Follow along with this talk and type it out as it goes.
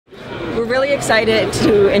really excited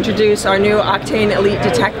to introduce our new Octane Elite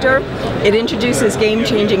detector. It introduces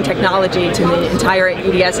game-changing technology to the entire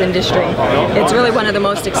EDS industry. It's really one of the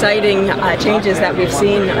most exciting changes that we've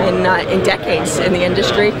seen in decades in the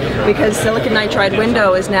industry, because silicon nitride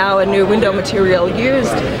window is now a new window material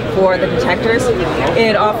used for the detectors.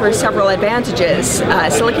 It offers several advantages.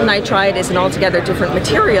 Silicon nitride is an altogether different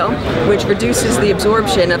material, which reduces the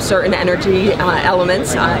absorption of certain energy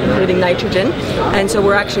elements, including nitrogen, and so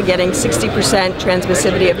we're actually getting 60%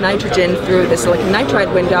 transmissivity of nitrogen through the silicon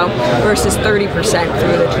nitride window versus 30%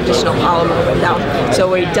 through the traditional polymer window. So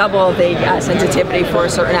we double the sensitivity for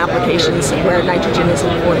certain applications where nitrogen is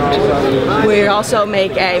important. We also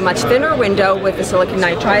make a much thinner window with the silicon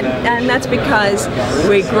nitride, and that's because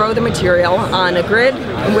we grow the material on a grid.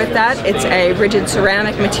 With that, it's a rigid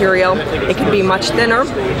ceramic material. It can be much thinner,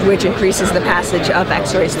 which increases the passage of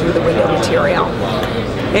X-rays through the window material.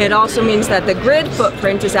 It also means that the grid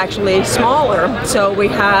footprint is actually smaller, so we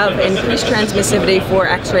have increased transmissivity for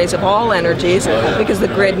X-rays of all energies because the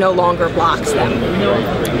grid no longer blocks them.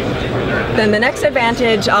 Then the next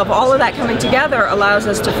advantage of all of that coming together allows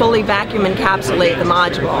us to fully vacuum encapsulate the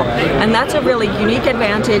module. And that's a really unique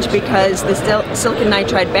advantage because the silicon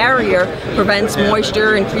nitride barrier prevents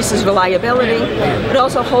moisture, increases reliability. It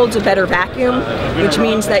also holds a better vacuum, which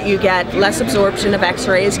means that you get less absorption of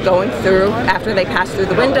X-rays going through after they pass through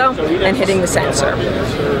the window and hitting the sensor.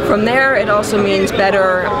 From there, it also means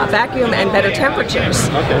better vacuum and better temperatures.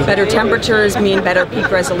 Better temperatures mean better peak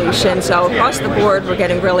resolution, so across the board we're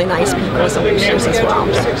getting really nice peak resolutions as well.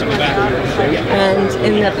 And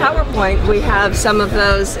in the PowerPoint we have some of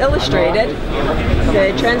those illustrated.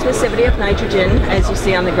 The transmissivity of nitrogen, as you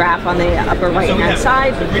see on the graph on the upper right hand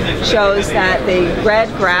side, shows that the red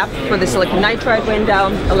graph for the silicon nitride window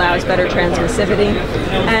allows better transmissivity.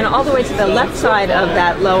 And all the way to the left side of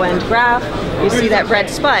that low end graph, you see that red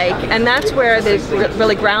spike, and that's where the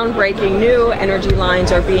really groundbreaking new energy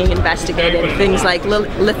lines are being investigated. Things like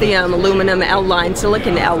lithium, aluminum L lines,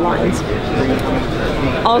 silicon L lines.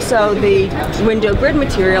 Also, the window grid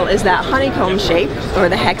material is that honeycomb shape, or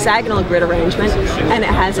the hexagonal grid arrangement, and it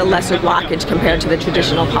has a lesser blockage compared to the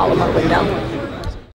traditional polymer window.